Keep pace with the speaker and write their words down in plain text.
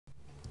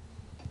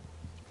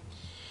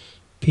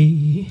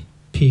P.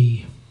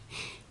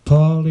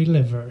 Polly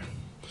Liver,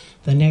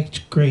 the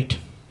next great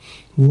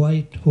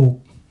white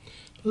hope.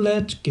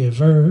 Let's give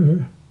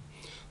her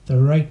the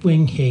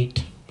right-wing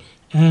hate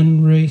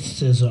and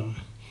racism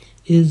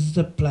is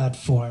the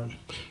platform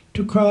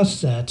to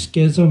cross that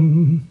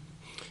schism.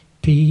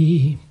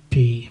 P.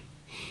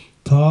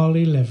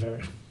 Polly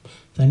Liver,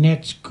 the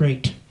next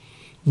great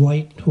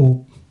white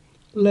hope.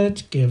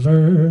 Let's give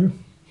her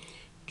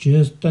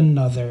just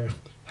another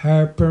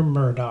Harper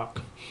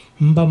Murdoch.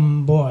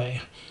 Bum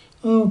boy,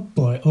 oh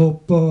boy, oh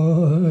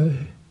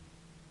boy.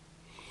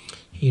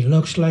 He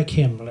looks like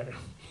Himmler,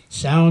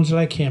 sounds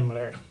like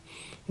Himmler,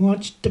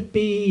 wants to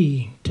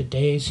be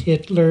today's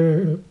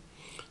Hitler.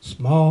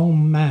 Small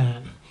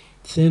man,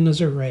 thin as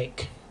a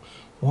rake,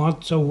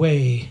 wants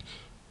away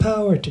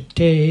power to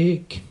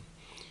take.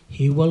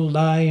 He will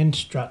lie and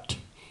strut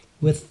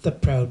with the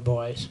Proud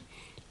Boys.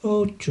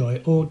 Oh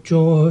joy,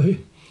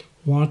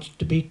 wants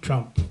to be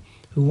Trump,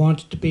 who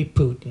wants to be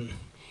Putin.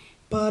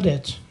 But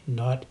it's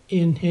not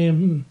in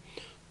him.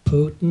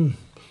 Putin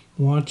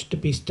wants to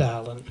be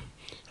Stalin,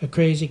 a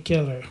crazy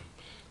killer.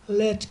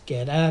 Let's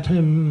get at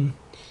him.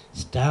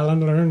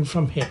 Stalin learned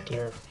from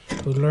Hitler,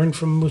 who learned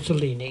from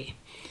Mussolini.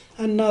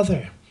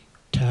 Another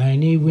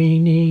tiny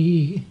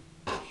weenie.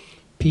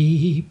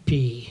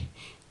 P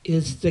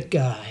is the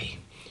guy.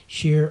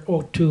 Sheer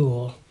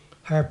O'Toole,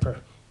 Harper,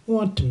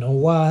 want to know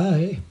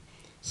why.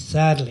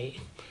 Sadly,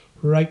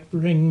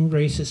 right-wing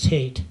racist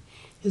hate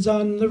is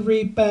on the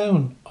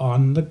rebound,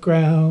 on the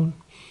ground.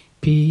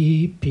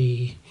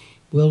 P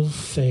will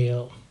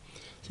fail.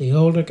 The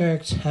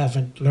oligarchs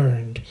haven't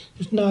learned.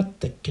 It's not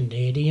the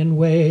Canadian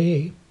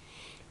way.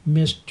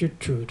 Mr.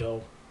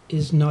 Trudeau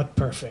is not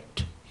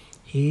perfect.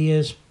 He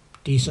is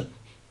decent,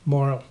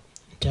 moral,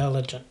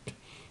 intelligent.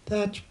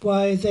 That's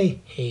why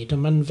they hate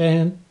him and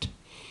vent.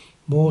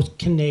 Most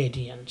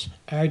Canadians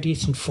are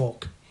decent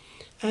folk,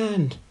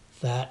 and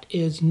that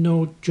is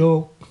no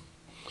joke.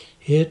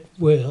 It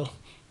will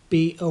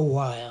be a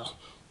while,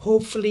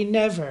 hopefully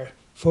never,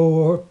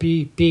 for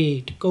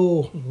PP to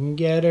go and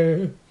get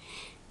her.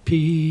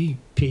 P.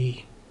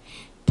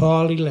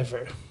 Polly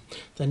Liver,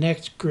 the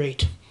next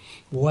great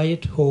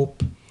white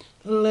hope.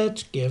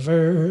 Let's give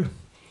her.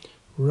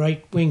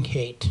 Right-wing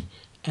hate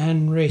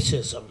and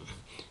racism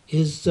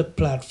is the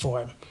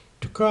platform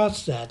to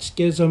cross that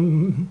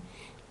schism.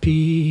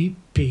 P.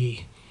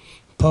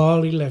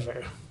 Polly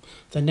Liver,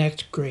 the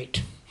next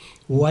great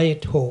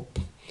white hope.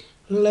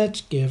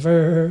 Let's give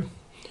her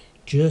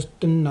just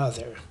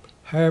another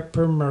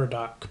Harper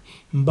Murdoch.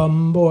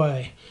 Bum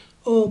boy,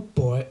 oh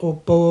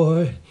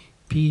boy.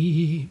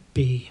 P.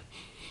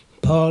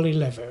 Polly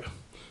Liver,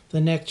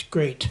 the next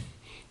great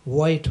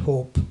white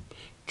hope.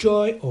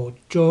 Joy, oh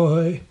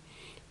joy,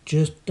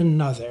 just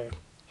another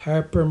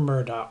Harper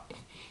Murdoch.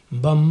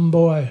 Bum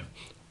boy,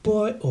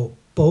 oh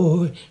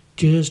boy,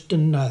 just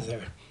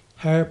another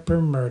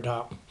Harper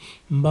Murdoch.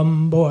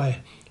 Bum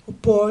boy,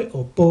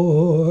 oh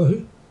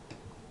boy.